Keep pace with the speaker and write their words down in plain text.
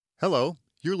Hello,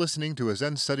 you're listening to a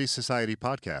Zen Studies Society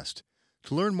podcast.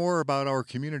 To learn more about our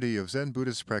community of Zen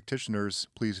Buddhist practitioners,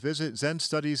 please visit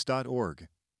zenstudies.org.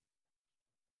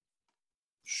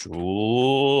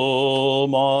 諸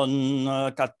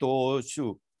門下等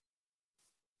宗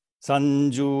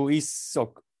31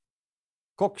足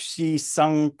国士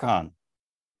三冠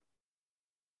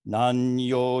南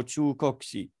洋中国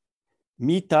史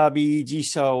三度自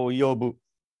社を呼ぶ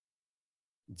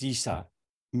自社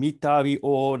三度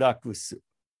往楽す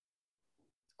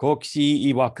国士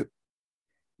曰く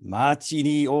町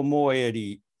に思え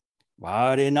り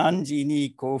我汝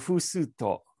に古布す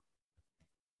と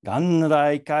元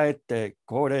来帰って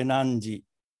これ汝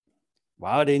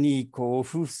我に古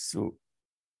布す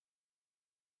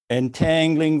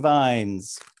Entangling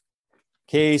Vines,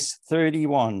 Case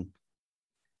 31.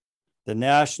 The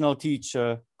national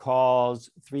teacher calls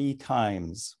 3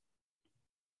 times.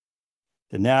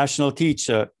 The national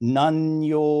teacher,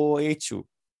 Nanyo Echu,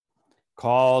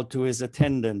 called to his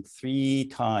attendant 3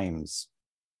 times.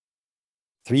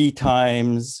 3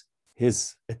 times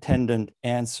his attendant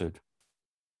answered.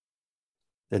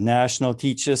 The national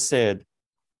teacher said,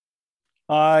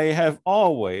 I have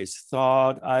always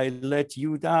thought I let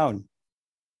you down,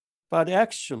 but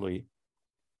actually,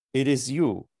 it is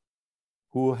you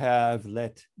who have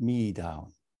let me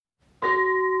down.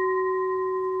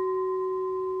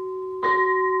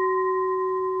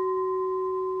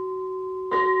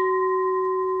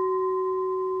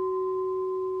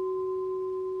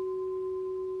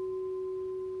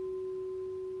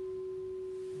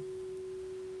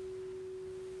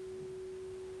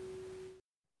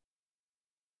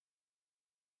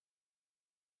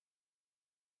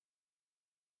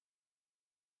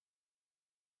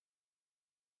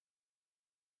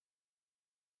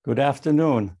 Good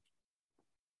afternoon.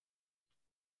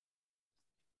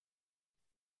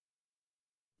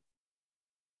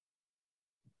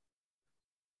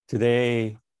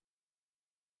 Today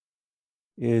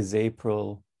is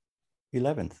April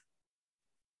 11th.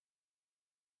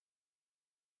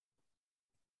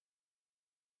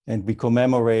 And we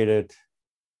commemorated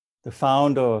the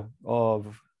founder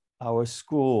of our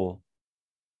school,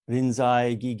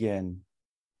 Rinzai Gigen.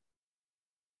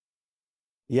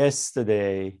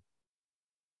 Yesterday,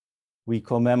 we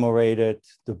commemorated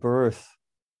the birth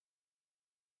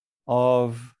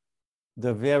of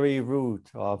the very root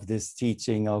of this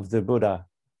teaching of the Buddha,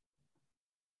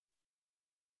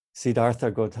 Siddhartha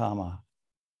Gautama.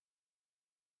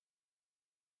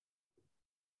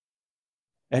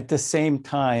 At the same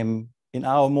time, in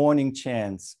our morning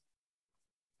chants,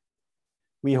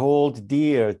 we hold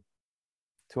dear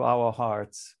to our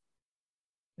hearts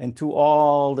and to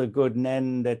all the good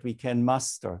nen that we can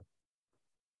muster,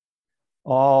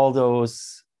 all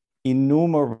those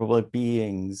innumerable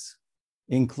beings,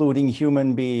 including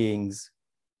human beings,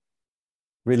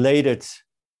 related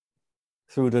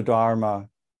through the Dharma,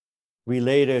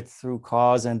 related through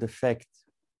cause and effect,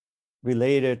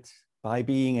 related by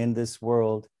being in this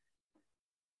world,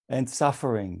 and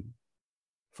suffering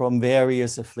from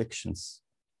various afflictions.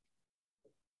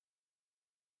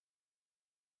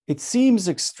 It seems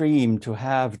extreme to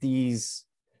have these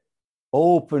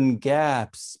open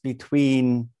gaps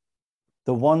between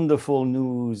the wonderful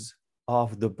news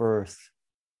of the birth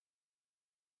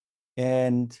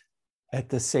and at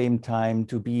the same time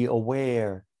to be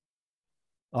aware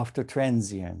of the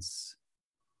transience,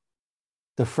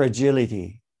 the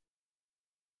fragility,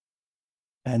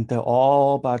 and the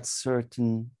all but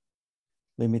certain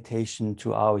limitation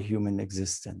to our human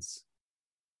existence.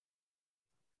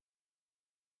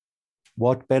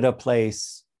 What better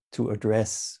place to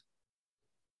address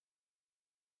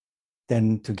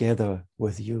than together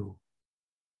with you?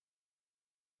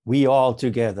 We all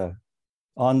together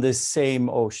on this same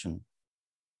ocean,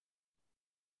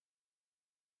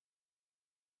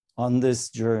 on this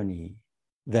journey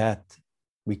that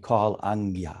we call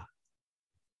Angya,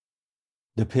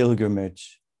 the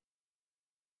pilgrimage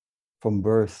from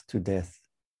birth to death.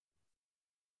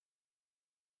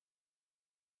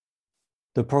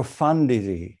 The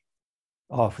profundity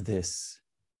of this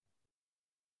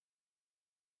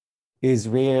is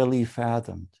rarely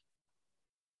fathomed,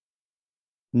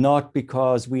 not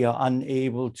because we are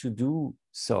unable to do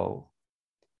so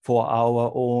for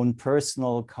our own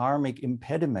personal karmic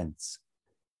impediments,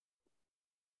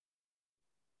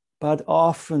 but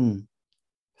often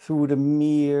through the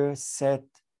mere set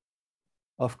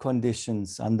of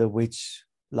conditions under which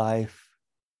life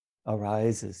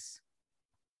arises.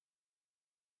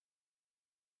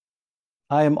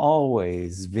 I am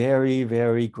always very,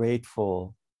 very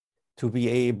grateful to be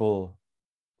able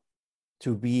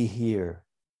to be here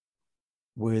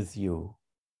with you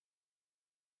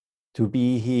to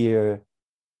be here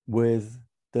with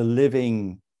the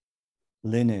living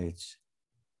lineage,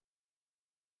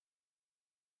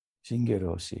 Shinge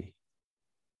Roshi,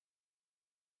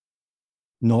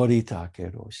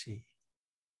 Noritake Roshi,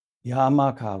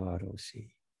 Yamakawa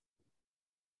Roshi,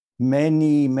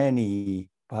 many,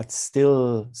 but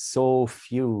still so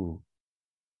few,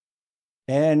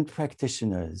 and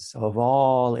practitioners of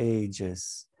all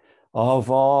ages, of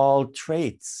all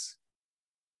traits,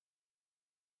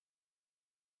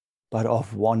 but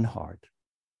of one heart.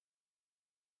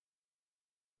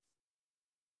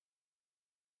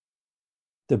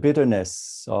 The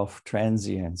bitterness of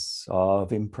transience,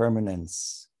 of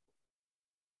impermanence,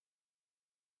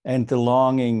 and the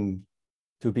longing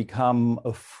to become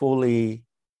a fully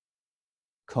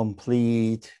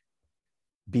complete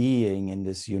being in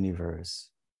this universe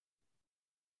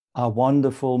are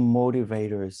wonderful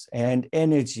motivators and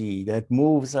energy that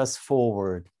moves us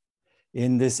forward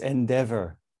in this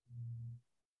endeavor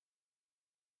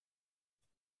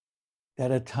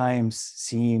that at times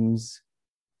seems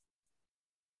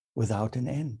without an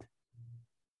end,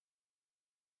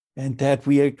 and that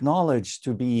we acknowledge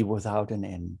to be without an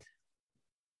end.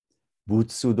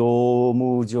 Butsudo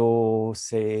mujo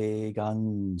se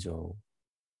ganjo.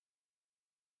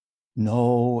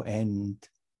 No end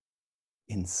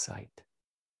in sight.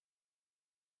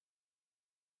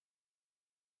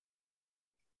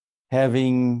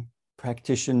 Having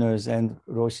practitioners and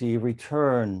Roshi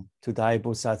return to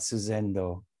Daibosatsu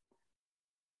Zendo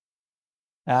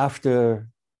after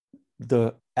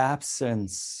the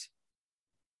absence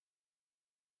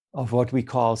of what we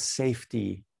call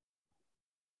safety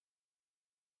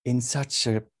in such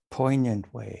a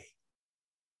poignant way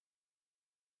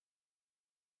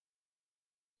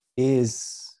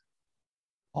is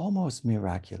almost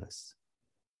miraculous.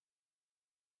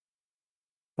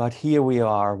 But here we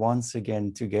are once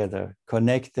again together,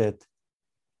 connected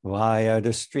via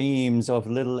the streams of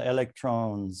little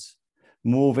electrons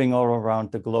moving all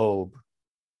around the globe.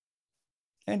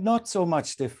 And not so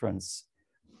much difference.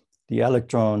 The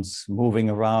electrons moving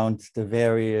around the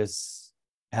various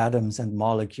atoms and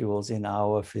molecules in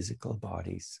our physical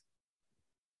bodies.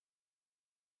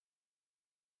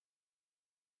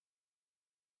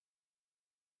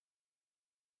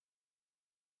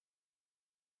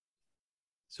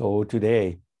 So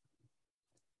today,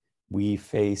 we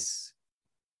face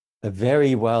a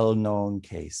very well-known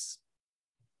case,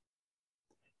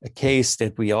 a case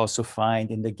that we also find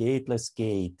in the Gateless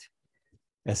Gate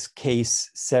as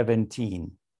case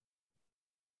 17,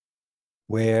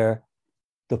 where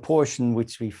the portion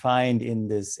which we find in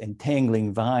this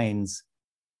entangling vines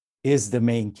is the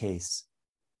main case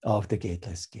of the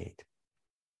Gateless Gate.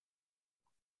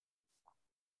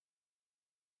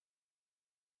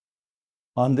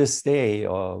 On this day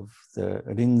of the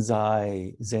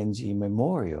Rinzai Zenji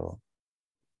Memorial,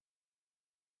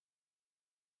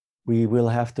 we will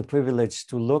have the privilege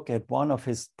to look at one of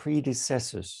his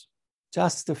predecessors,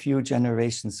 just a few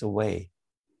generations away.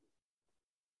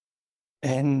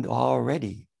 And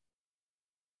already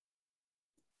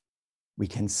we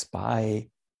can spy,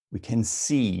 we can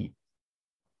see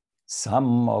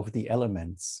some of the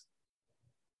elements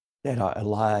that are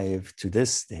alive to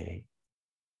this day.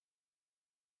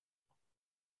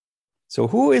 So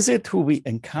who is it who we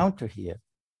encounter here?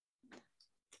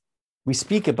 We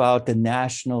speak about the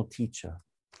national teacher.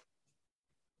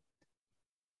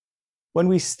 When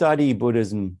we study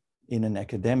Buddhism in an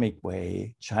academic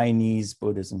way, Chinese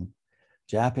Buddhism,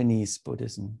 Japanese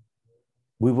Buddhism,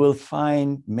 we will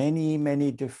find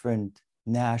many different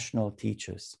national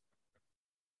teachers.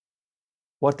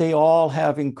 What they all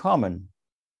have in common,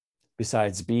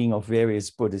 besides being of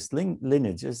various Buddhist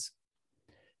lineages,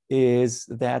 is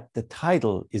that the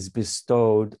title is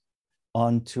bestowed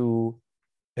onto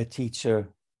a teacher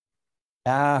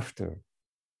after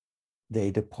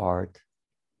they depart,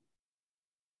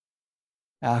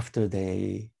 after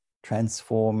they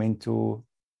transform into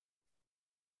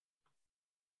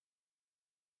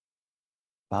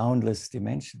boundless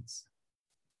dimensions.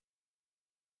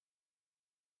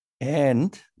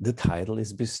 And the title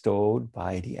is bestowed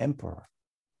by the emperor,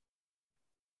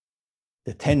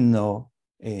 the Tenno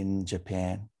in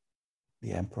Japan,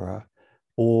 the emperor,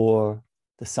 or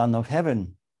the son of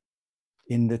heaven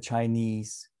in the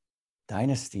Chinese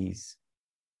dynasties.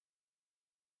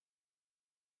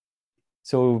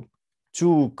 So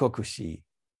Chu Kokushi,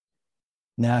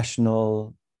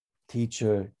 national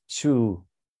teacher Chu,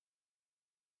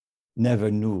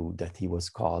 never knew that he was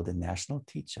called a national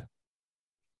teacher.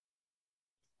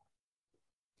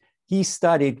 He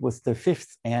studied with the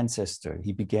fifth ancestor.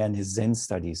 He began his Zen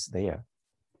studies there.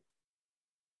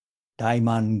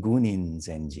 Daiman Gunin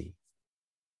Zenji.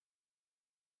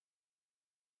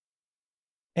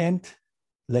 And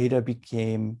later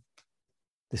became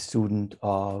the student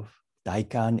of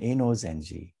Daikan Eno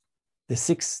Zenji, the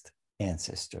sixth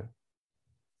ancestor.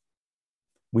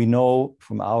 We know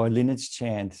from our lineage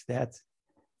chant that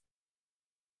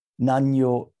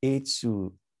Nanyo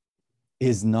Etsu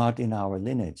is not in our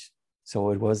lineage.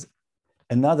 So it was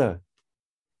another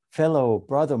fellow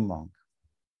brother monk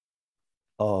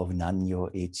of Nanyo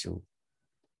Etsu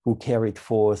who carried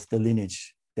forth the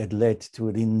lineage that led to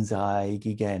Rinzai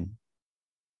Gigen.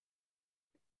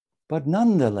 But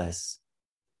nonetheless,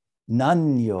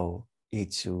 Nanyo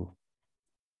Etsu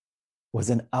was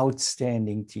an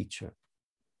outstanding teacher.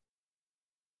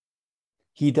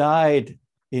 He died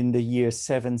in the year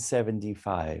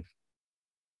 775.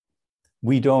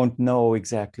 We don't know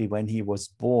exactly when he was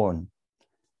born,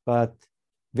 but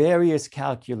various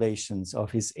calculations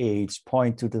of his age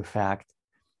point to the fact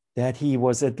that he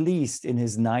was at least in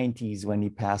his 90s when he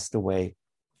passed away.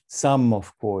 Some,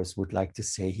 of course, would like to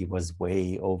say he was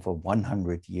way over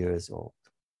 100 years old.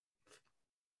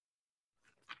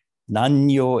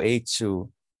 Nanyo Etsu,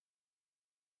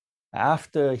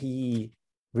 after he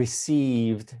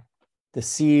received the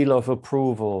seal of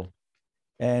approval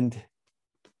and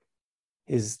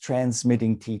his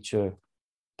transmitting teacher,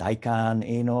 Daikan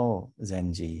Eno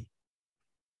Zenji,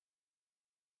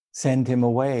 sent him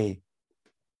away.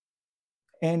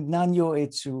 And Nanyo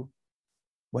Etsu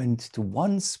went to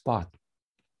one spot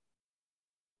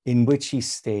in which he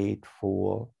stayed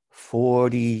for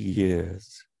 40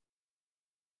 years.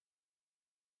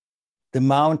 The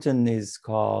mountain is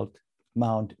called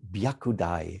Mount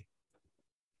Byakudai.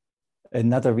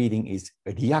 Another reading is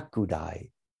Ryakudai.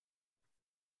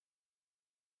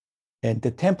 And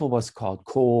the temple was called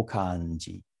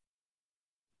Kokanji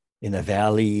in a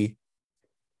valley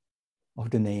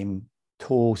of the name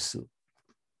Tosu.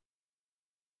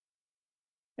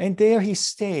 And there he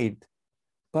stayed,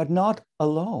 but not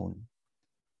alone.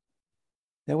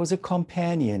 There was a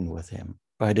companion with him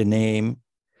by the name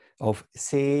of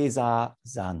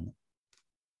Seiza-zan.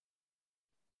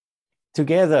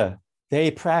 Together,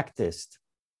 they practiced.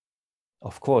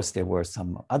 Of course, there were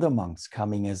some other monks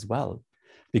coming as well,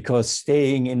 because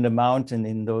staying in the mountain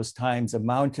in those times, a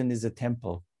mountain is a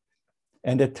temple.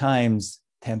 And at times,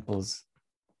 temples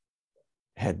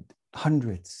had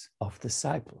hundreds of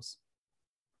disciples.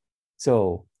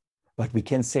 So, but we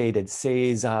can say that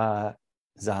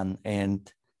Seiza-zan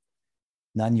and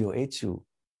Nanyo Etsu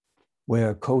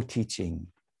were co-teaching,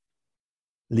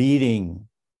 leading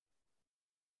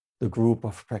the group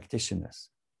of practitioners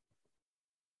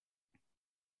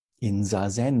in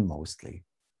Zazen mostly.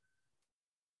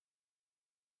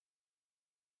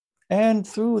 And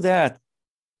through that,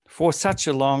 for such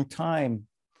a long time,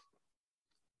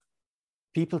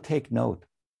 people take note.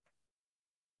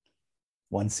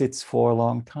 One sits for a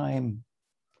long time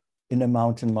in a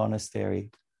mountain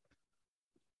monastery.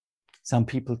 Some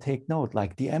people take note,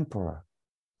 like the emperor.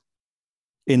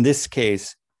 In this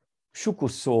case,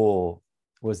 Shukuso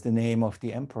was the name of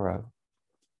the emperor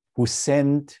who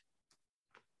sent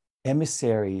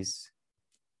emissaries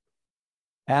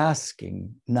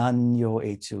asking Nanyo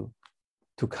Etsu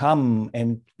to come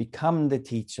and become the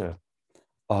teacher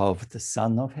of the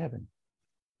Son of Heaven.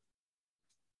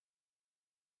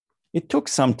 It took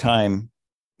some time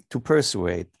to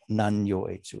persuade Nanyo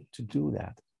Etsu to do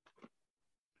that.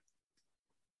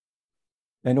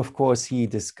 And of course, he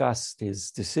discussed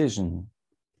his decision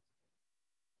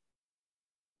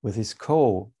with his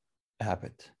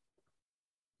co-abbot,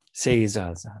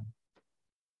 Seiza-zan.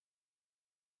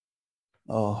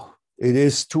 Oh, it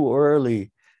is too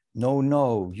early.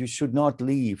 No, you should not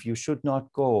leave. You should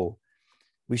not go.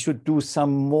 We should do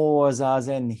some more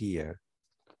zazen here.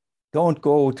 Don't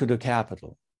go to the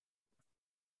capital.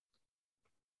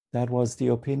 That was the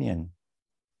opinion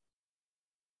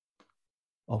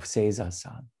of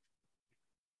Seiza-san.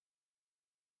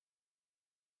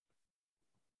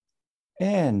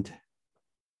 And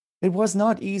it was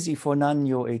not easy for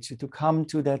Nanyo Etsu to come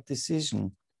to that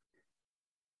decision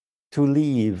to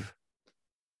leave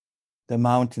the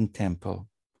mountain temple,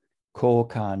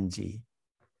 Kokanji.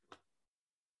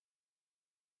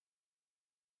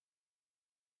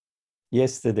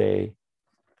 Yesterday,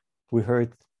 we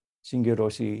heard Shinge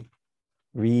Roshi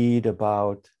read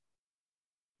about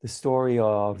the story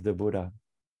of the Buddha.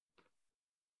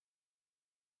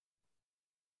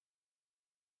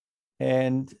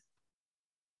 And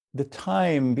the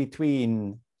time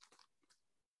between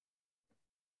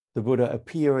the Buddha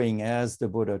appearing as the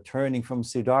Buddha, turning from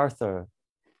Siddhartha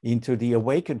into the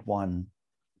awakened one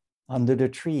under the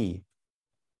tree,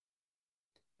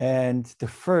 And the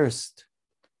first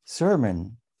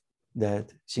sermon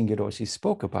that Shinge Roshi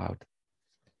spoke about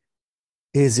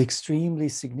is extremely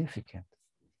significant.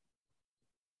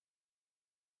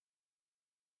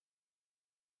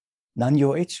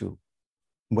 Nanyo Echu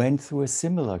went through a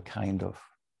similar kind of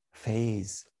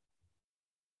phase.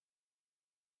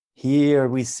 Here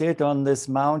we sit on this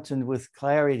mountain with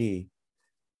clarity.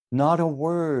 Not a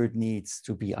word needs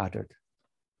to be uttered.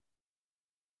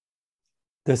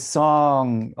 The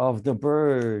song of the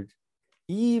bird,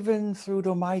 even through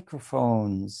the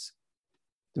microphones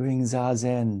during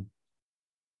Zazen,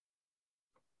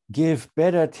 give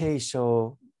better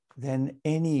teisho than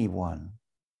anyone.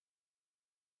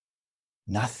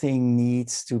 Nothing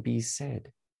needs to be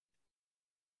said.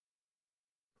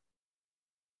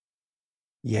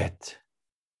 Yet,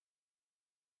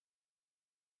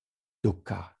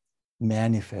 dukkha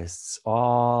manifests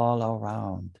all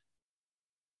around.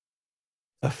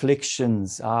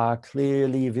 Afflictions are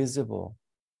clearly visible.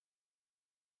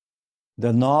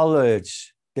 The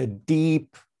knowledge, the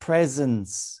deep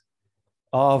presence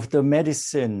of the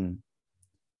medicine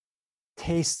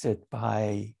tasted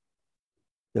by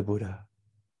the Buddha,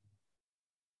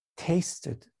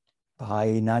 tasted by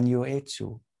Nanyo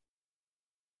Echu,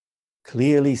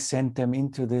 clearly sent them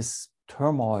into this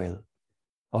turmoil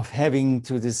of having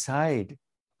to decide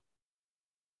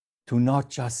to not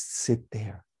just sit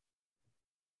there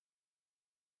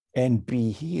and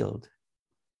be healed,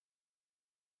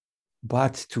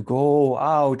 but to go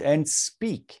out and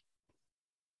speak.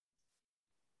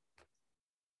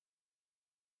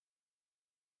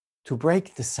 To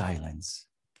break the silence,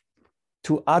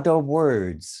 to utter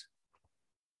words,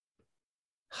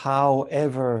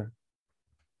 however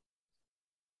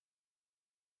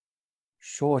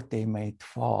short they might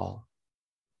fall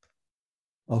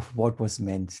of what was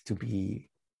meant to be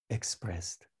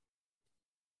expressed.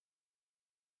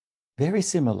 Very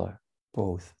similar,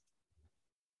 both.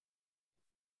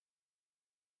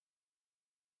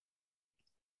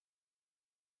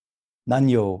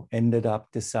 Nanyo ended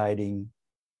up deciding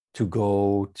to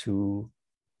go to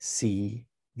see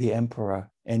the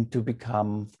emperor and to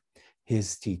become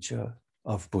his teacher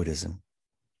of Buddhism.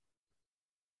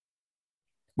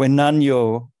 When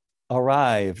Nanyo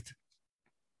arrived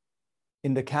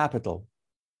in the capital,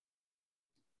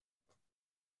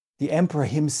 the emperor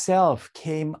himself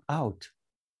came out,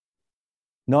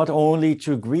 not only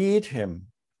to greet him,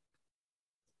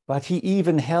 but he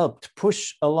even helped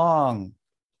push along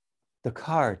the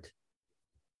cart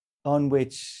on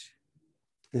which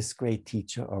this great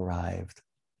teacher arrived.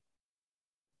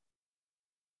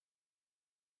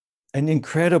 An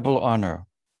incredible honor.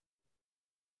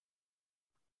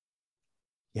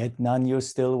 Yet Nanyo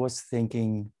still was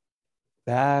thinking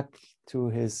back to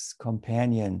his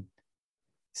companion,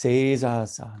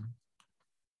 Seiza-san,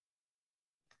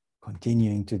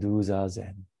 continuing to do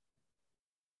Zazen.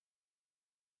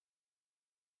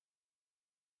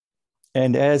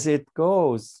 And as it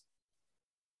goes,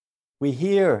 we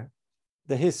hear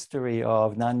the history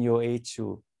of Nanyo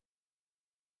Echu,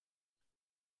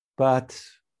 but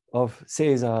of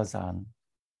Seiza-san,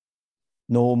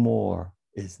 no more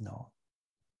is known.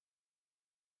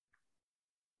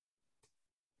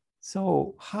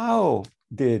 So how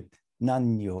did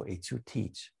Nanyo Echu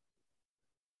teach?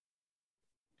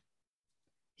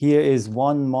 Here is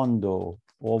one mondo,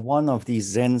 or one of these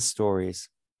Zen stories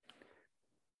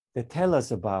that tell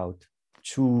us about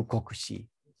Chu Kokushi.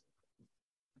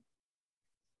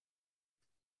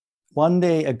 One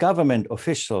day, a government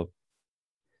official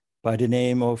by the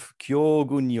name of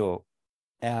Kyogunyo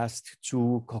asked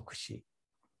Chu Kokushi.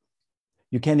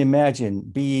 You can imagine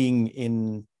being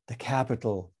in the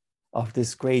capital of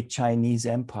this great Chinese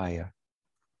empire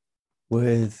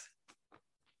with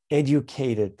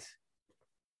educated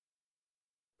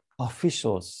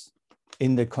officials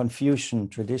in the Confucian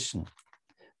tradition,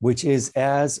 which is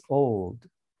as old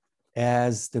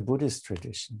as the Buddhist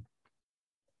tradition.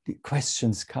 The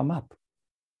questions come up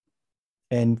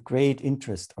and great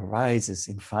interest arises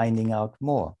in finding out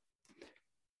more.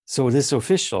 So this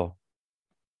official,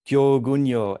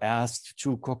 Kyogunyo, asked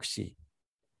Chu Kokushi,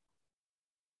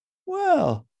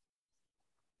 well,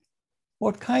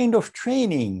 what kind of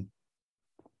training,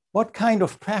 what kind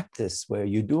of practice were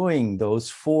you doing those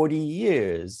 40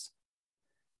 years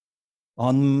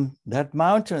on that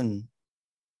mountain,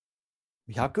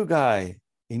 Hyakugai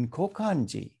in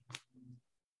Kokanji?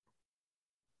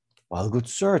 Well, good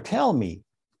sir, tell me.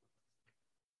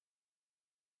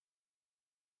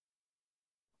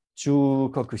 Chu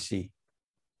Kokushi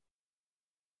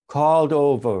called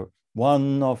over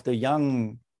one of the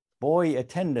young boy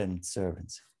attendant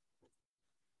servants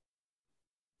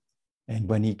And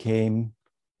when he came,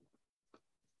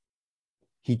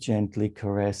 he gently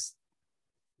caressed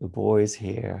the boy's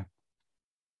hair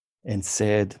and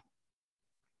said,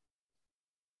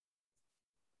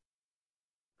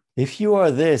 "If you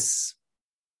are this,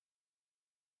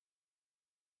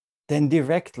 then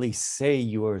directly say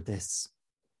you are this.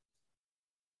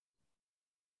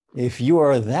 If you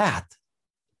are that,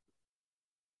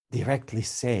 directly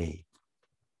say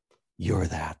you're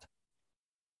that."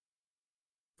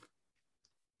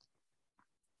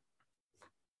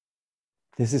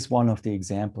 This is one of the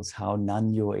examples how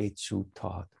Nanyo Echu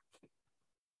taught.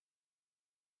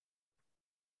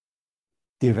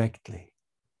 Directly.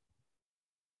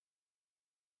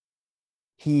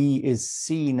 He is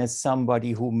seen as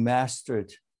somebody who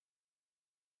mastered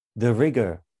the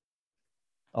rigor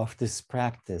of this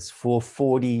practice for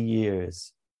 40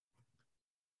 years.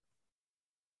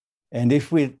 And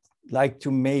if we'd like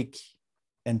to make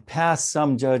and pass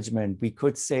some judgment, we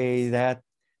could say that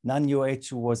Nanyo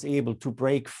Echu was able to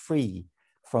break free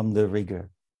from the rigor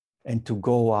and to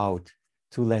go out,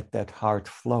 to let that heart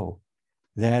flow.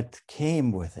 That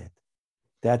came with it,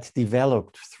 that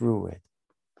developed through it.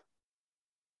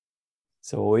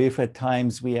 So if at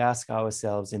times we ask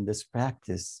ourselves in this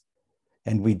practice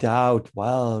and we doubt,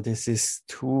 well, this is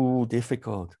too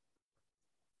difficult,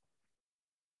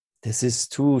 this is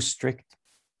too strict,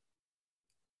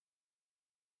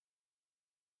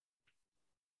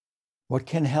 what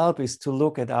can help is to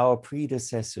look at our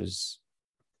predecessors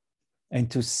and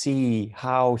to see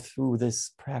how through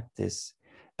this practice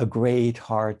a great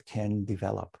heart can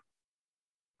develop.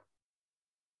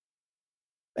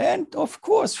 And of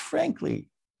course, frankly,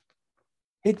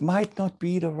 it might not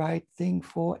be the right thing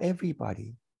for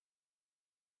everybody.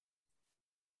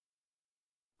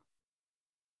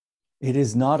 It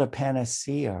is not a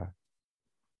panacea.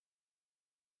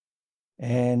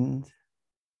 And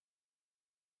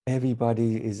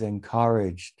everybody is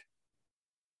encouraged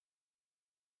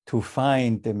to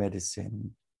find the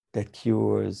medicine that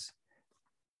cures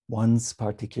one's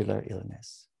particular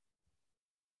illness.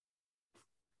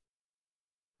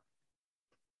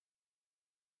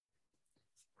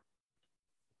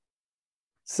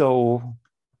 So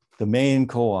the main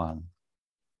koan,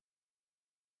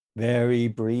 very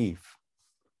brief,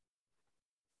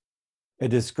 a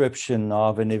description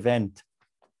of an event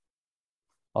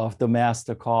of the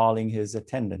master calling his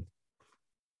attendant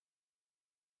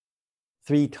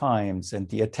 3 times and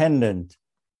the attendant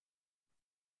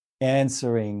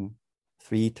answering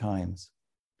 3 times.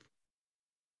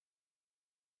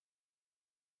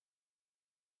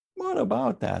 What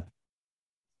about that?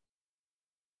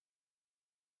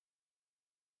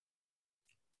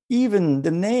 Even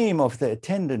the name of the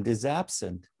attendant is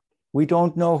absent. We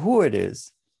don't know who it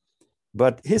is,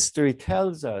 but history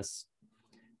tells us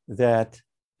that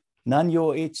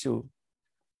Nanyo Echu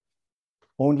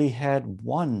only had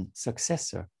one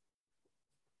successor,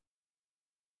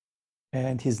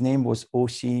 and his name was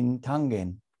Oshin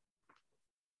Tangen.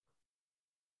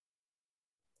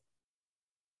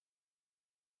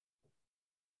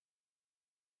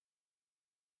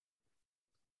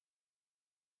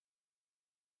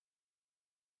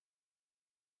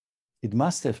 It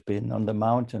must have been on the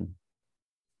mountain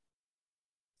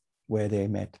where they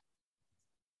met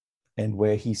and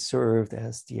where he served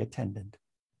as the attendant.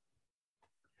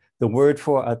 The word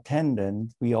for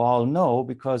attendant, we all know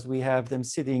because we have them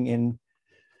sitting in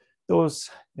those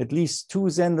at least 2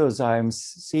 zendos I'm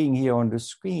seeing here on the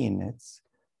screen. It's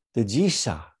the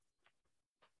jisha.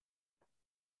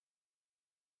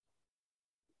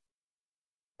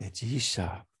 The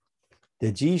jisha.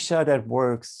 The jisha that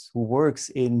who works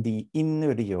in the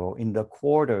inryo, in the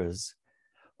quarters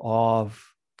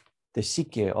of the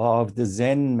shike, of the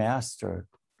Zen master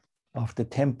of the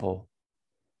temple,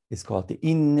 is called the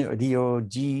inryo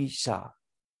jisha.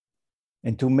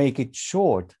 And to make it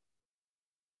short,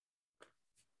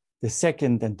 the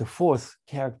 2nd and the 4th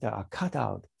character are cut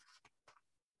out.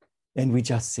 And we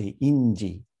just say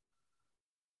inji.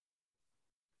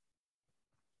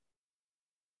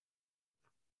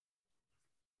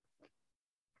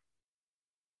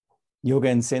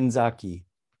 Yogen Senzaki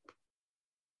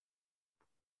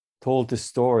told the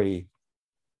story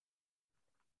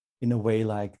in a way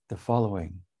like the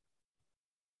following.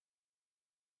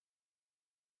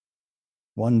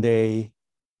 One day,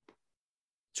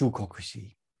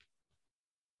 Chukokushi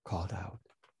called out,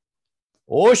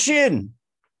 "Oshin!"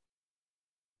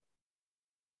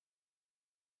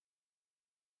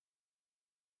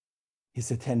 His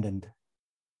attendant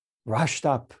rushed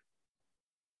up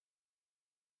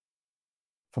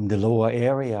from the lower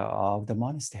area of the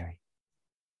monastery,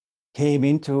 came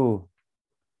into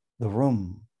the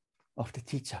room of the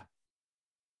teacher.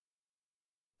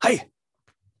 Hi!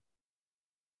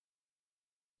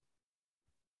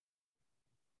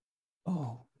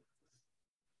 Oh,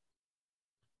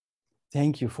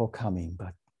 thank you for coming,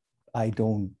 but I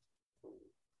don't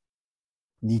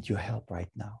need your help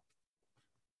right now.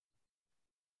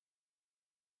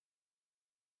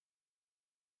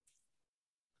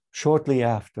 Shortly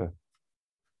after,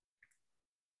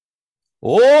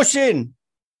 Oshin!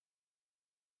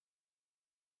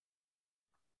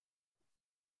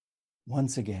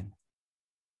 Once again,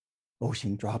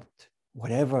 Oshin dropped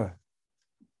whatever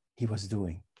he was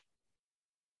doing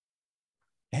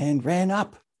and ran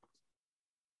up.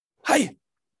 Hi!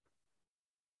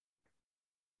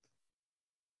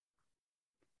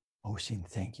 Oshin,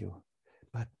 thank you,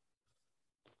 but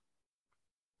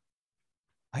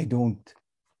I don't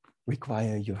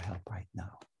require your help right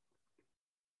now.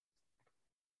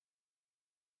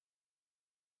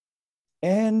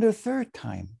 And the third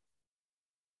time,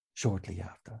 shortly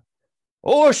after,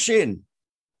 Oshin!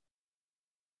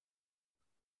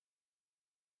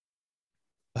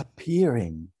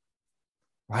 Appearing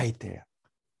right there,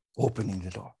 opening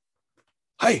the door.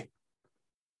 Hi!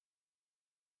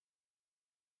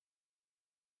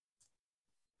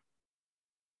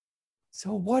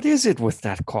 So what is it with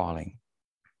that calling?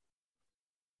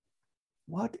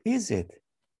 What is it?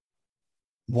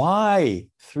 Why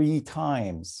 3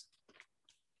 times?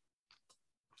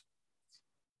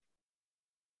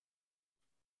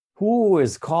 Who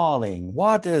is calling?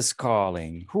 What is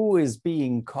calling? Who is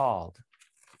being called?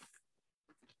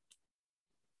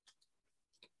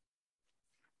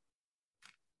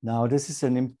 Now, this is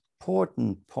an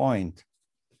important point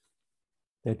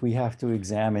that we have to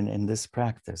examine in this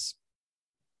practice.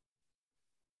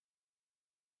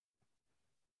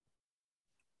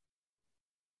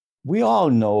 We all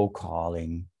know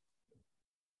calling.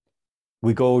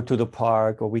 We go to the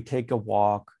park or we take a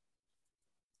walk.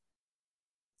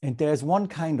 And there's one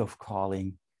kind of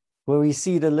calling where we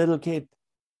see the little kid,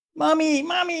 Mommy,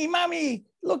 Mommy, Mommy,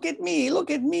 look at me,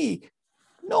 look at me.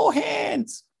 No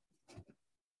hands.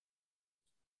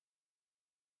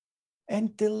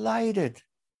 And delighted.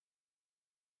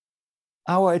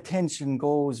 Our attention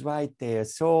goes right there.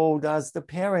 So does the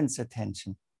parents'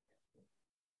 attention.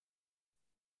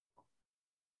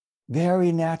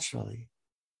 Very naturally.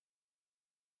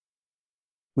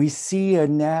 We see a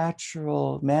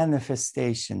natural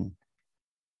manifestation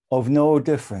of no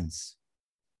difference.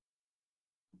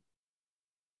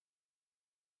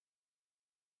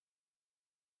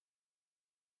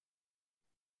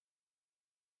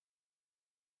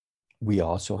 We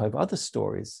also have other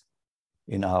stories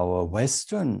in our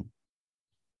Western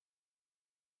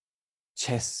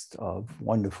chest of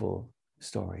wonderful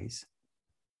stories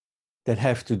that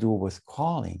have to do with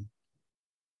calling.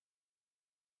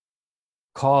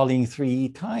 Calling 3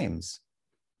 times.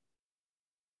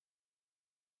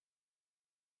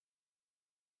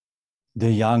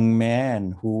 The young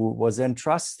man who was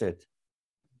entrusted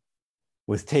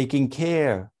with taking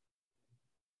care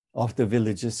of the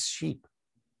village's sheep.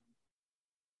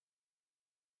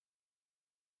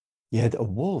 Yet a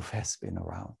wolf has been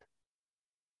around.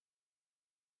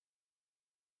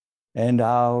 And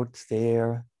out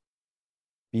there,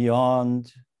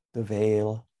 beyond the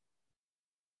veil,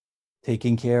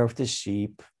 taking care of the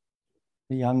sheep,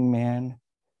 the young man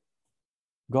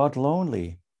got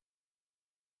lonely.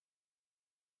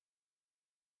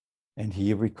 And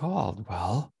he recalled,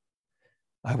 well,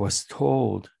 I was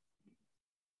told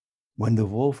when the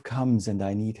wolf comes and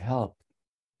I need help,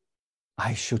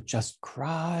 I should just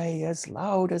cry as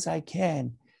loud as I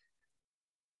can.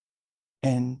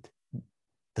 And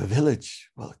the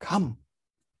village will come.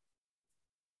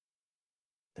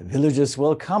 The villagers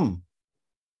will come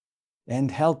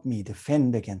and help me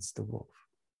defend against the wolf.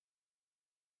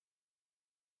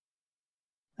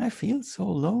 I feel so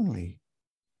lonely.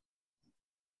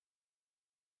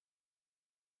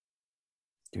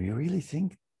 Do you really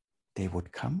think they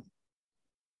would come?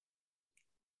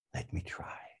 Let me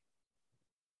try.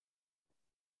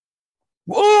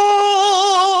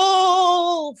 Wolf!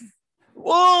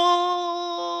 Wolf!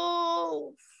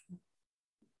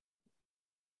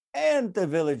 And the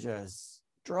villagers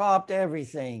dropped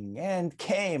everything and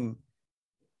came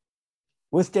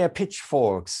with their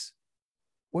pitchforks,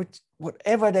 with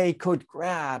whatever they could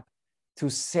grab to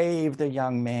save the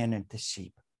young man and the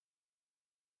sheep.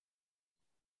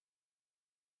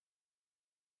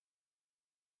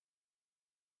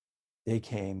 They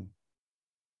came.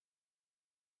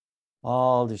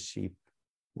 All the sheep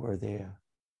were there.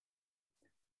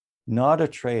 Not a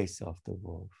trace of the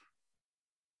wolf.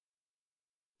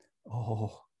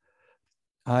 Oh,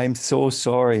 I'm so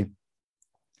sorry.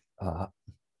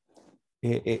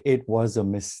 it was a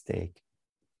mistake,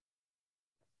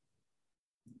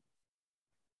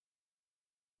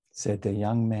 said the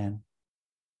young man.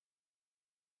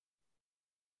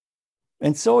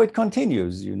 And so it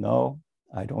continues, you know.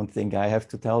 I don't think I have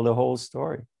to tell the whole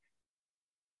story.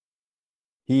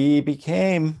 He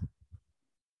became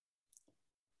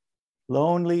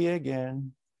lonely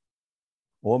again,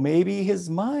 or maybe his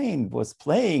mind was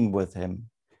playing with him.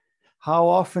 How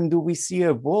often do we see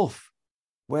a wolf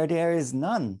where there is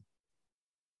none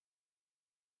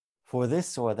for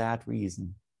this or that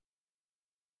reason?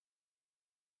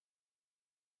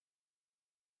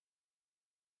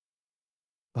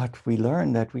 But we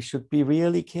learn that we should be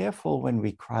really careful when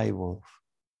we cry wolf.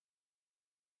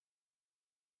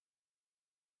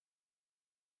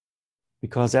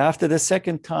 Because after the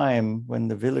second time, when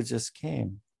the villagers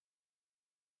came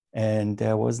and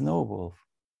there was no wolf,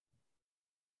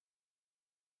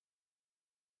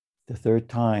 the third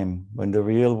time, when the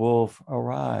real wolf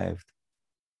arrived,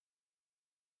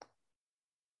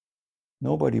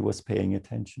 nobody was paying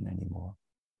attention anymore.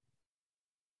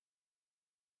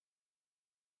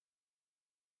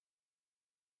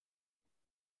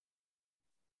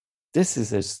 This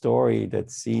is a story that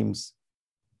seems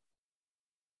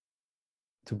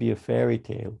to be a fairy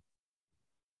tale,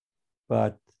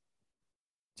 but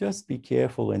just be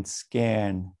careful and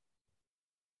scan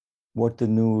what the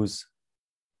news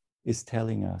is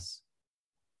telling us.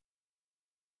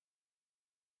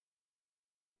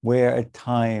 Where at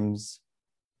times,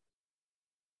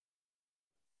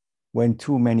 when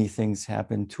too many things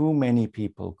happen, too many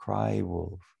people cry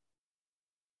wolf.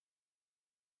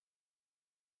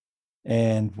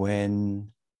 And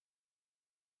when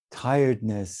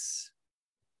tiredness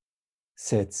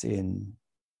sets in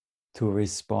to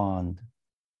respond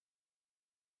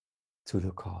to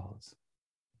the calls.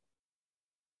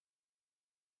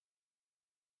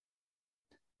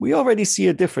 We already see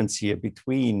a difference here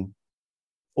between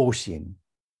Oshin,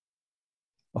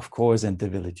 of course, and the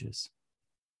villages.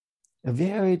 A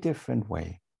very different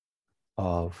way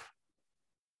of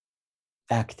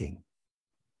acting.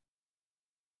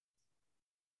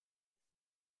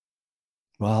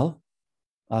 Well,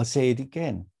 I'll say it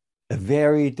again. A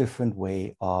very different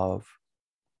way of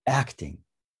acting.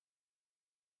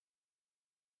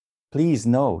 Please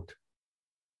note,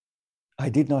 I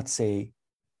did not say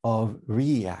of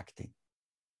reacting,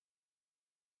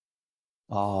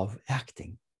 of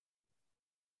acting.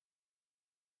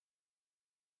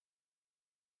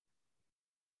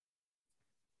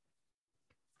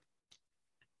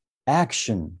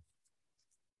 Action.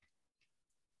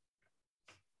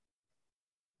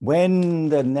 When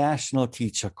the national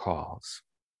teacher calls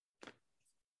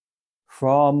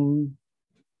from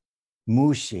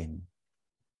Mushin,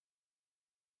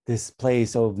 this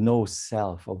place of no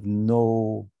self, of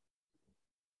no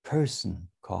person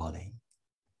calling.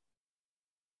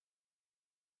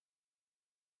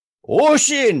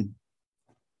 Oshin!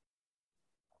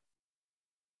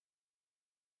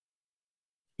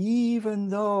 Even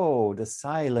though the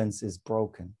silence is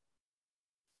broken,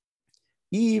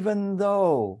 even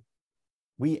though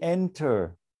we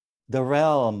enter the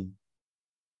realm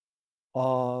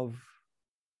of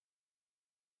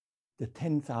the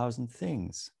 10,000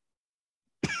 things,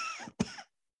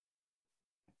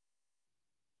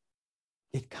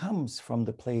 it comes from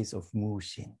the place of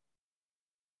Mushin,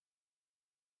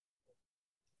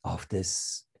 of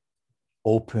this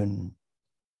open,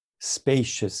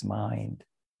 spacious mind,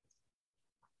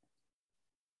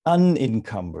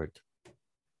 unencumbered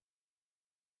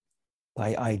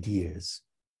by ideas,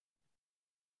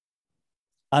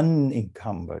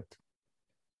 unencumbered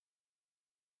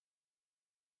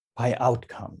by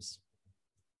outcomes.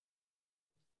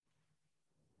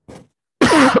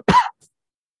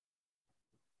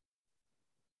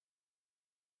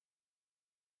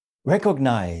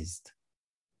 Recognized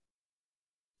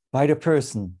by the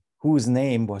person whose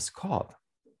name was called,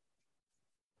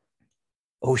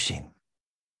 Oshin.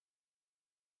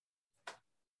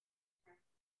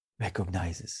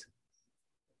 Recognizes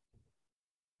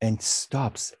and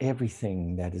stops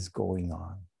everything that is going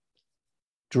on,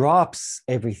 drops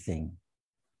everything,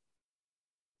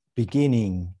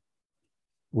 beginning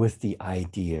with the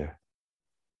idea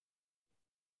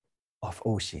of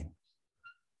Oshin.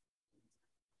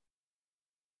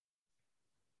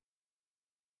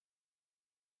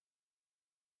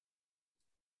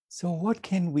 So what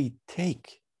can we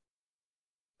take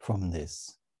from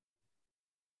this?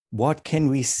 What can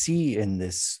we see in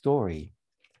this story?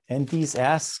 And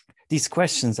these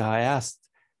questions are asked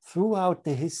throughout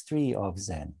the history of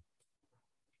Zen.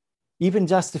 Even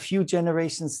just a few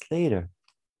generations later,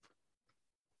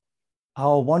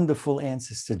 our wonderful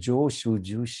ancestor Joshu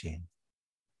Jushin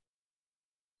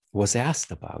was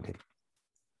asked about it.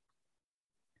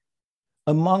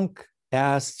 A monk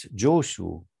asked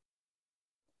Joshu,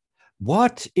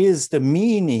 what is the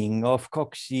meaning of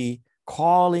Kokushi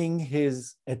calling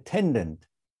his attendant?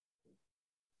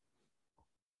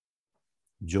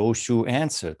 Joshu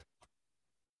answered,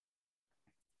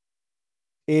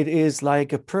 it is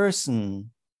like a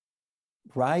person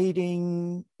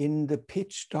riding in the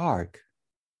pitch dark.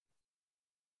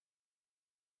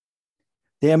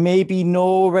 There may be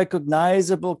no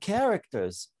recognizable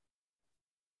characters,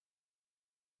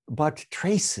 but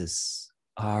traces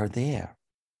are there.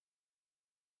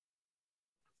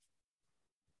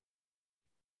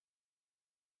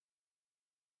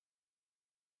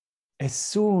 As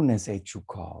soon as Echu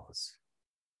calls,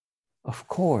 of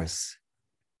course,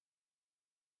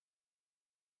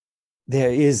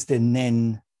 there is the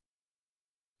nen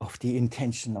of the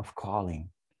intention of calling,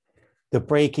 the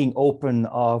breaking open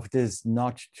of this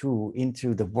not true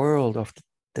into the world of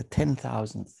the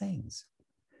 10,000 things.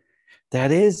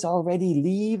 That is already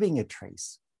leaving a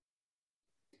trace.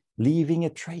 Leaving a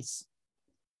trace.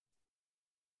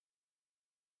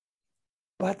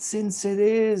 But since it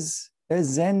is a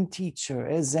Zen teacher,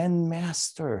 a Zen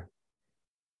master,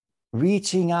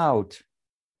 reaching out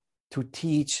to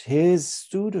teach his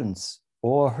students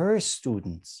or her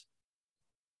students,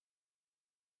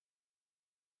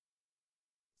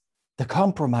 the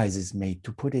compromise is made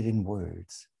to put it in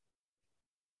words.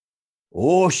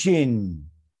 Oshin.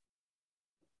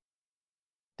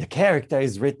 The character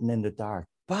is written in the dark,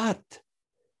 but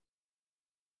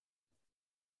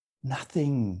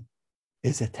nothing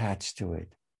is attached to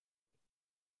it.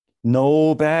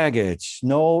 No baggage,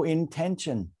 no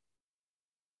intention,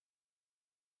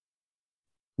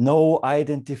 no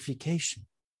identification.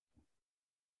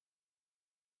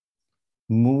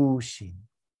 Mushin.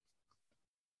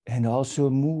 And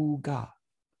also muga,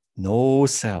 no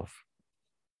self.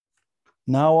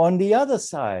 Now on the other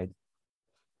side,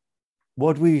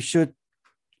 what we should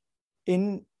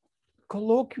in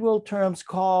colloquial terms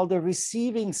call the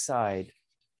receiving side,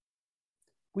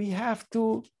 we have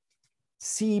to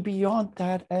see beyond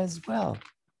that as well,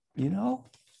 you know?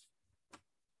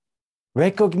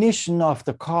 Recognition of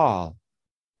the call.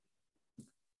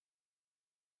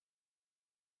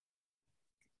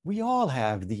 We all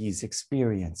have these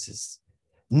experiences,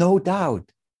 no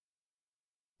doubt,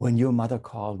 when your mother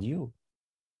called you,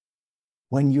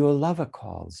 when your lover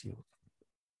calls you.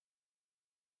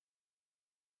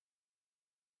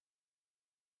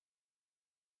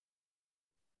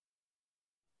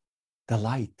 The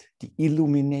light, the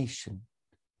illumination.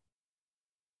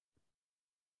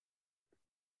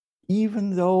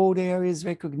 Even though there is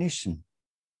recognition,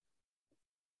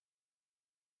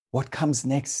 what comes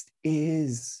next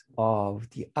is of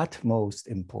the utmost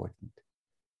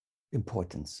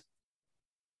importance.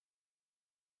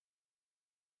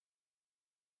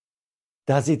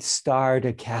 Does it start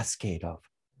a cascade of,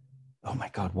 oh my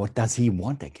God, what does he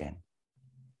want again?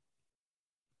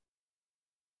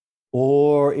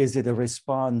 Or is it a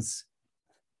response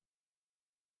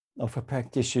of a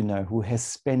practitioner who has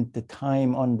spent the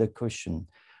time on the cushion,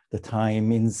 the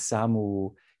time in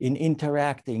Samu, in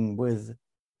interacting with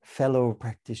fellow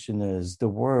practitioners, the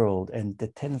world, and the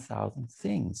 10,000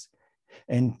 things,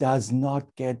 and does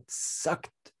not get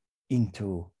sucked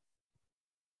into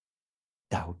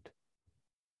doubt,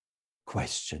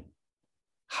 question,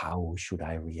 how should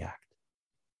I react?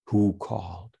 Who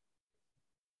called?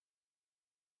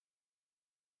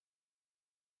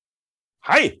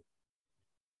 Hi!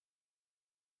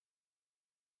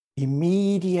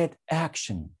 Immediate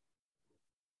action.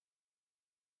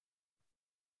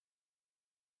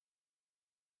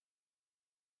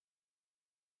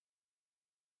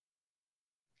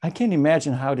 I can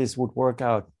imagine how this would work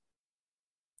out.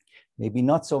 Maybe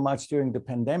not so much during the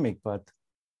pandemic, but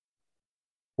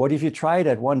what if you try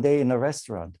that one day in a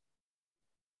restaurant?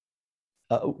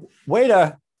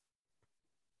 Waiter!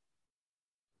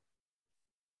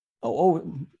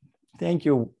 Oh, thank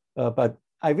you, but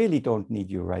I really don't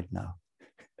need you right now.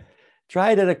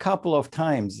 Try that a couple of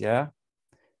times, yeah?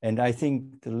 And I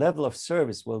think the level of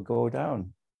service will go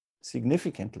down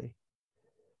significantly.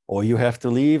 Or you have to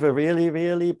leave a really,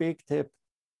 really big tip.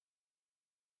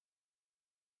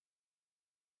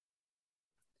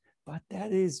 But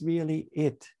that is really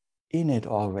it, in it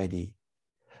already.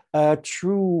 A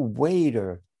true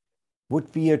waiter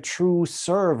would be a true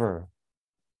server.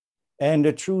 And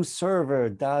a true server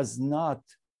does not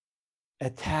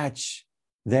attach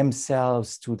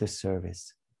themselves to the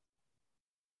service,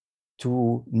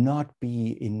 to not be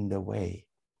in the way.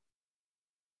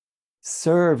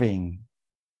 Serving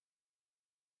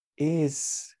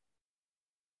is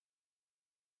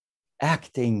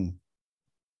acting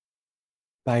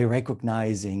by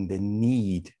recognizing the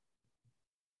need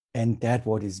and that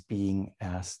what is being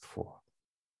asked for.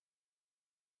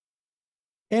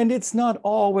 And it's not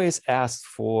always asked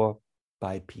for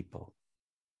by people.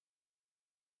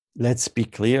 Let's be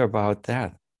clear about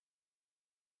that.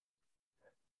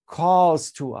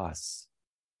 Calls to us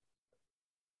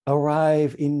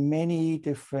arrive in many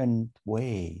different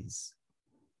ways.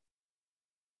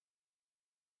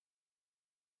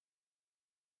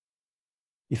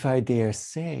 If I dare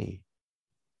say,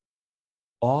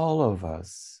 all of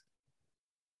us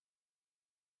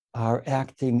are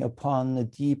acting upon the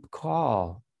deep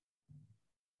call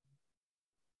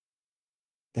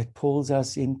that pulls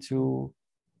us into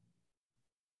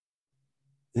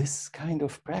this kind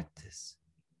of practice,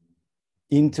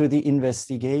 into the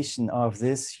investigation of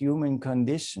this human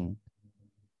condition,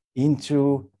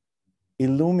 into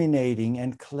illuminating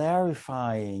and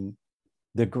clarifying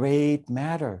the great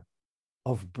matter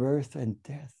of birth and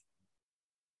death.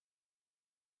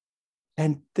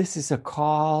 And this is a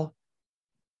call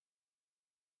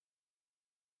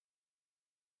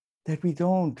that we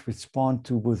don't respond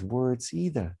to with words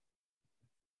either,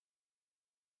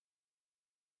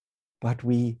 but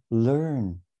we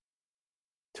learn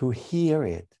to hear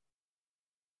it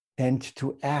and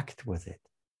to act with it.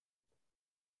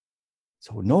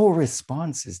 So no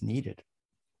response is needed.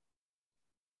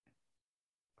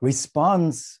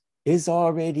 Response is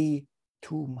already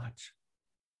too much.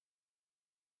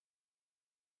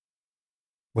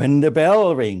 When the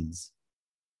bell rings,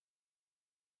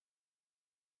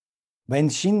 when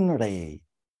Shinrei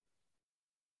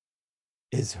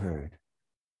is heard,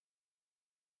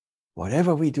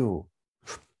 whatever we do,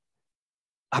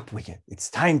 up with it. It's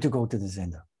time to go to the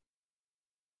center.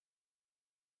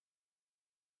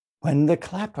 When the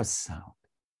clappers sound,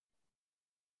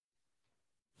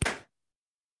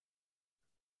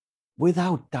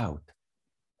 without doubt,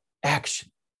 action.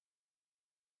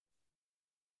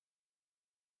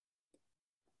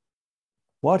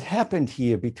 What happened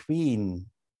here between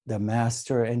the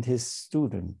master and his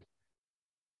student,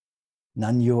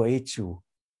 Nanyo Echu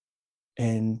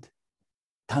and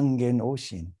Tangen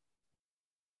Oshin,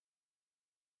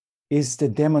 is the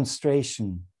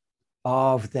demonstration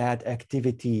of that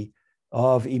activity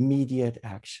of immediate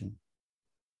action.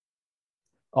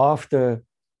 After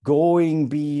going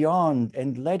beyond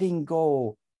and letting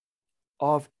go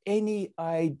of any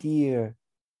idea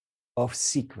of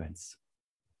sequence.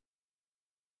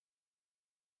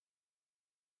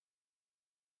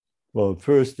 Well,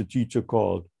 first the teacher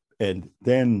called, and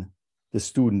then the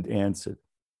student answered.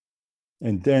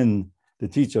 And then the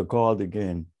teacher called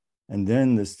again, and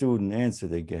then the student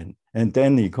answered again. And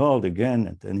then he called again,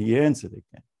 and then he answered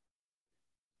again.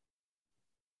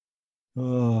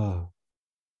 Oh,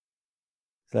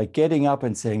 it's like getting up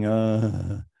and saying,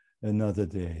 another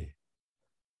day.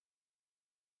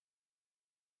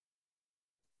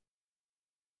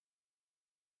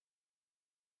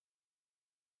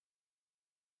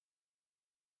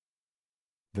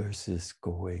 Versus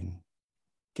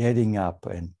getting up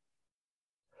and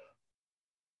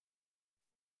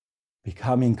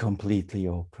becoming completely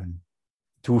open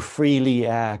to freely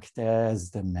act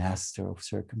as the master of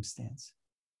circumstance.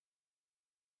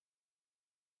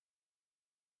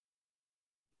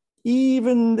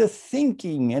 Even the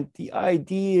thinking and the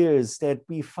ideas that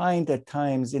we find at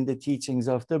times in the teachings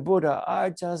of the Buddha are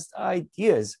just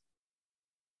ideas.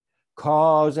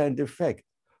 Cause and effect.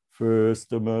 First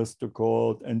the master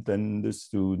called and then the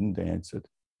student answered.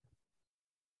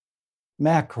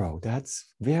 Macro,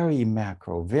 that's very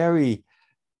macro, very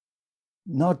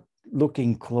not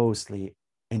looking closely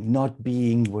and not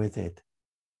being with it.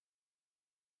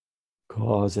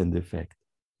 Cause and effect.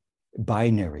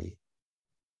 Binary.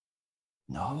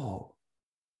 No.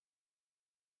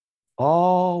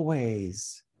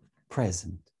 Always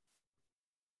present.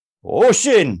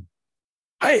 Oshin!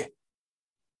 Hey!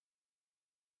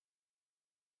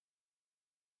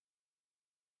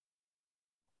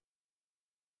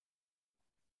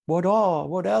 What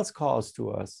else calls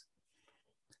to us?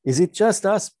 Is it just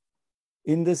us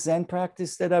in the Zen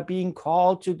practice that are being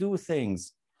called to do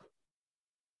things?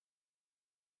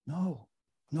 No,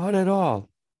 not at all.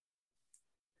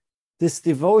 This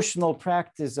devotional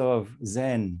practice of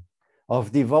Zen,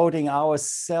 of devoting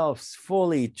ourselves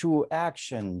fully to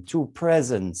action, to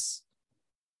presence,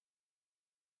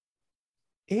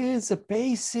 is a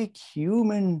basic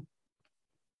human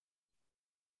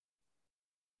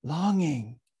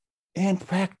longing and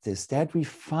practice that we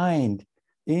find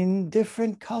in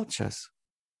different cultures.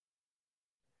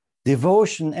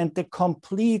 devotion and the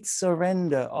complete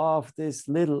surrender of this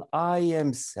little I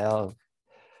am self,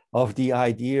 of the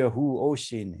idea who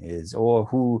Oshin is or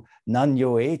who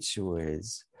Nanyo Echu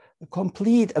is, a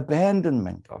complete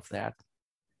abandonment of that,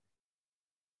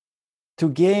 to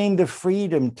gain the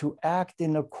freedom to act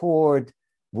in accord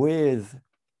with,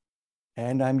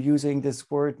 and I'm using this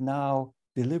word now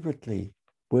deliberately,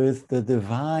 with the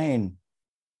divine.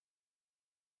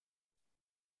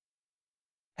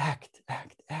 Act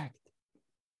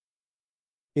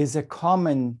is a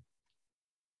common,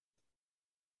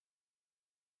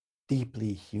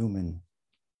 deeply human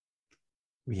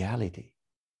reality.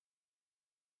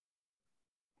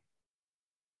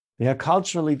 They are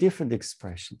culturally different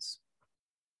expressions.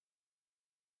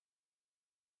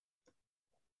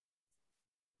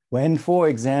 When, for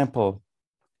example,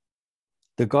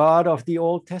 the God of the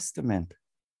Old Testament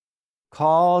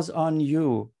calls on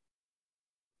you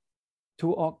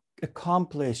to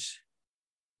accomplish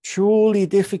truly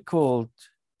difficult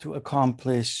to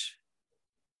accomplish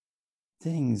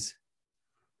things,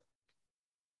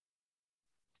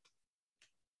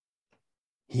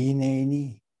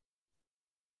 Hineni,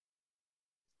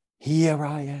 here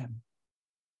I am,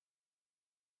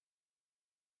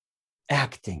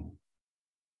 acting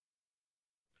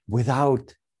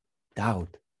without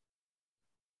doubt,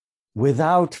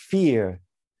 without fear,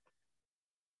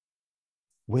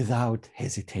 without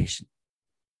hesitation.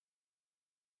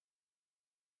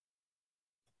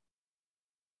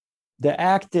 The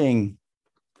acting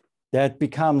that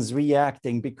becomes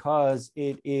reacting because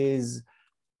it is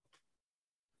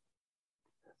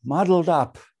muddled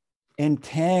up,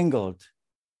 entangled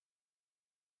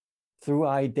through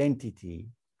identity,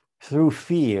 through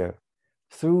fear,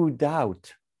 through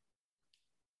doubt,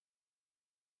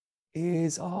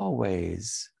 is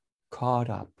always caught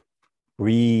up.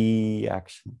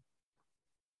 Reaction.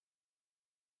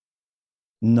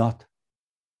 Not.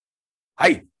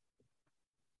 Hi.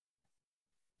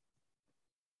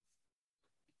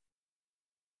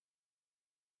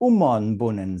 Umon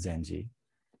Bunen Zenji.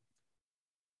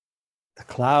 The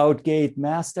Cloud Gate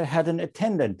master had an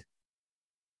attendant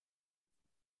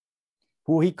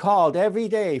who he called every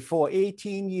day for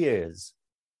 18 years.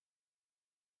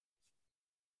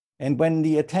 And when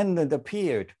the attendant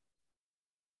appeared,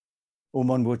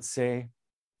 Umon would say,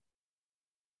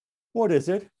 "What is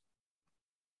it?"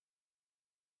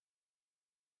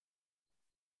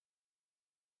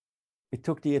 It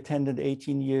took the attendant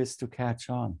 18 years to catch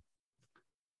on.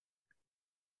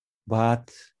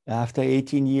 But after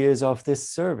 18 years of this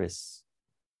service,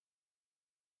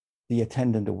 the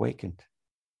attendant awakened.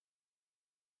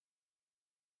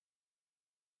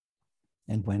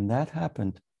 And when that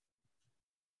happened,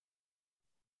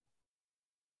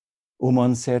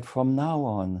 Umon said, "From now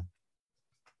on,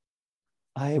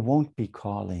 I won't be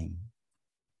calling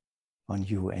on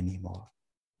you anymore."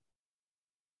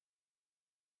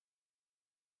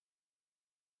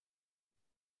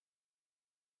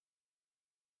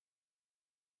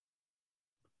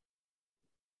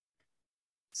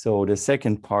 So the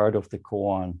second part of the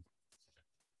koan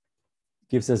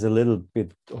gives us a little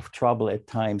bit of trouble at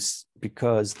times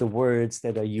because the words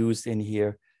that are used in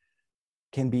here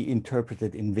can be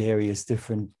interpreted in various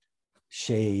different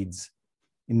shades,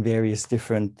 in various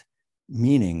different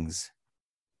meanings.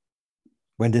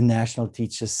 When the national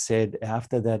teacher said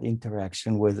after that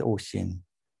interaction with Oshin,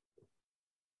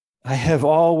 "I have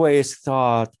always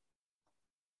thought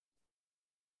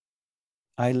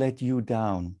I let you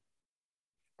down,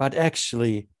 but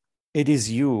actually it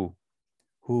is you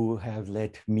who have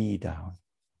let me down."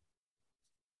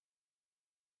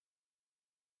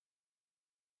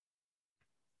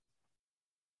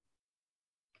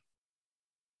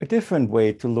 A different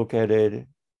way to look at it,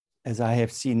 as I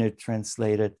have seen it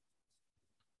translated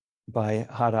by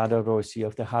Harada Roshi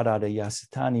of the Harada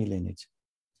Yasutani lineage,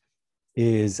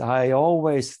 is I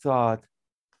always thought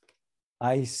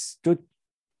I stood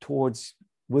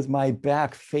with my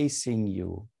back facing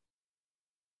you.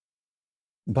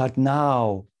 But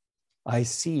now I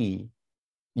see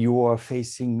you are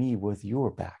facing me with your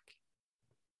back.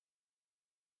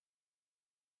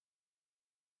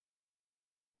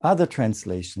 Other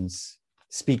translations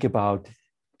speak about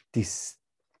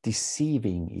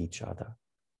deceiving each other.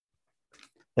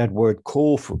 That word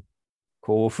kofu,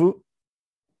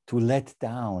 to let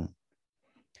down,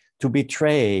 to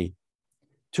betray,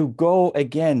 to go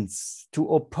against, to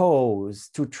oppose,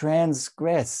 to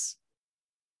transgress.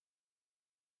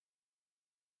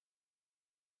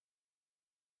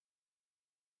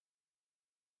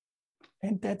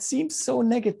 And that seems so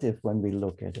negative when we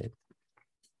look at it.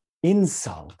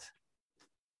 Insult.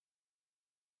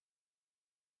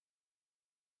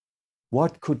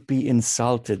 What could be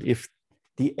insulted if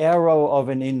the arrow of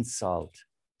an insult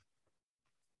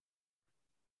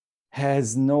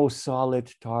has no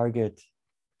solid target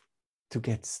to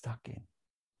get stuck in?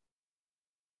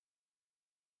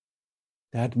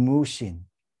 That mushin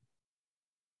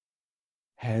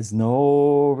has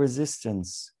no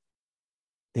resistance.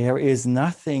 There is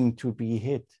nothing to be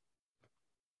hit,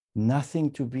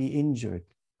 nothing to be injured.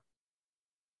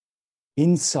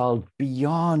 Insult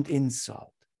beyond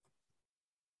insult.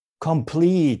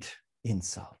 Complete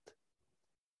insult.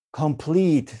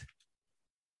 Complete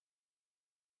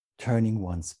turning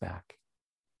one's back.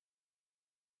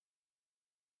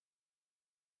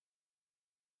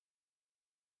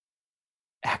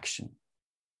 Action.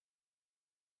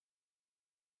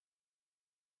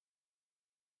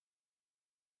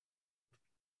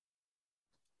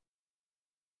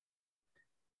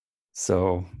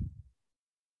 So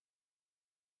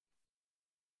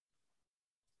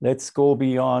let's go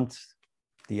beyond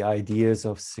the ideas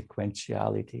of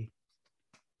sequentiality,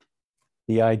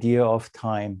 the idea of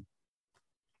time.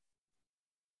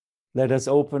 Let us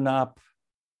open up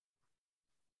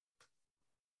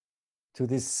to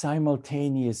this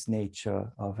simultaneous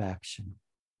nature of action.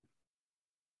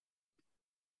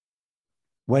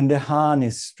 When the Han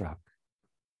is struck,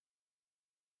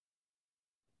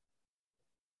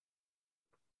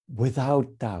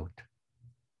 without doubt,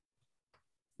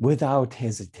 without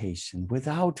hesitation,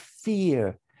 without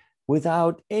fear,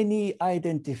 without any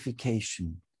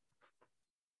identification,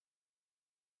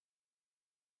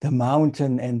 the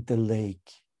mountain and the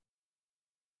lake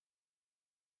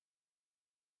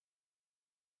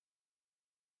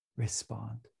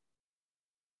respond.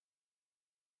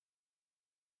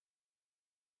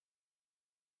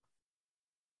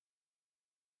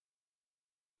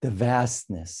 The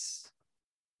vastness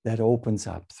that opens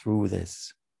up through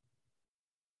this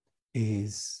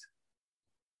is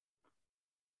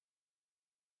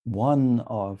one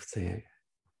of the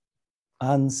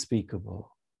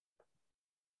unspeakable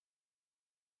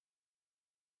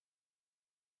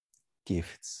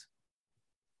gifts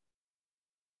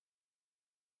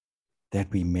that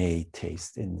we may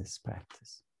taste in this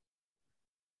practice.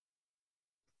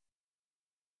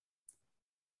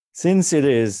 Since it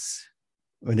is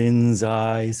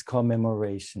Rinzai's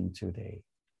commemoration today,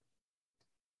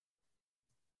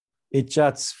 it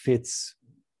just fits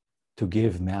to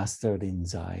give Master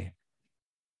Rinzai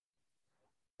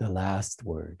the last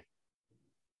word.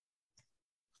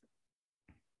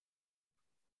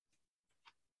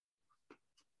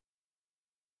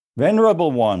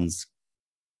 Venerable ones,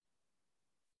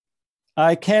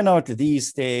 I cannot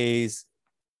these days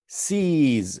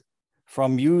cease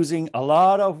from using a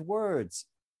lot of words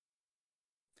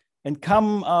and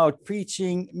come out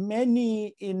preaching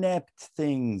many inept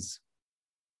things.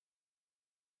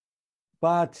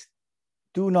 But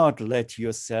do not let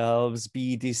yourselves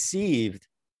be deceived.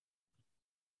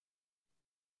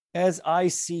 As I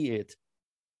see it,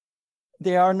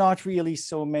 there are not really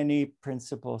so many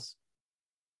principles.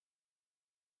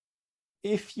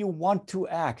 If you want to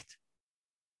act,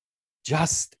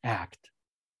 just act.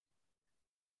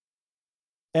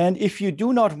 And if you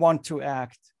do not want to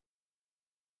act,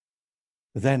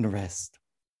 then rest.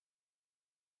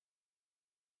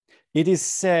 It is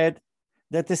said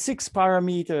that the 6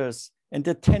 parameters and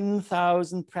the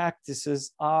 10,000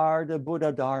 practices are the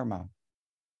Buddha Dharma.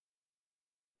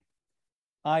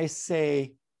 I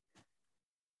say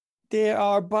there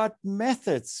are but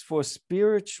methods for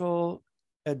spiritual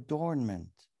adornment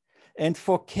and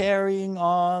for carrying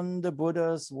on the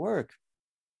Buddha's work.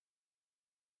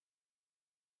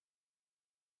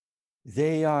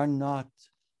 They are not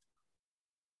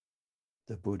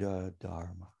the Buddha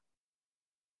Dharma.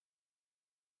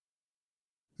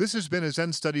 This has been a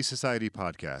Zen Study Society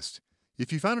podcast.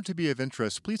 If you found it to be of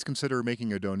interest, please consider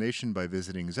making a donation by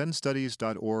visiting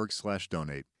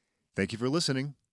zenstudies.org/donate. Thank you for listening.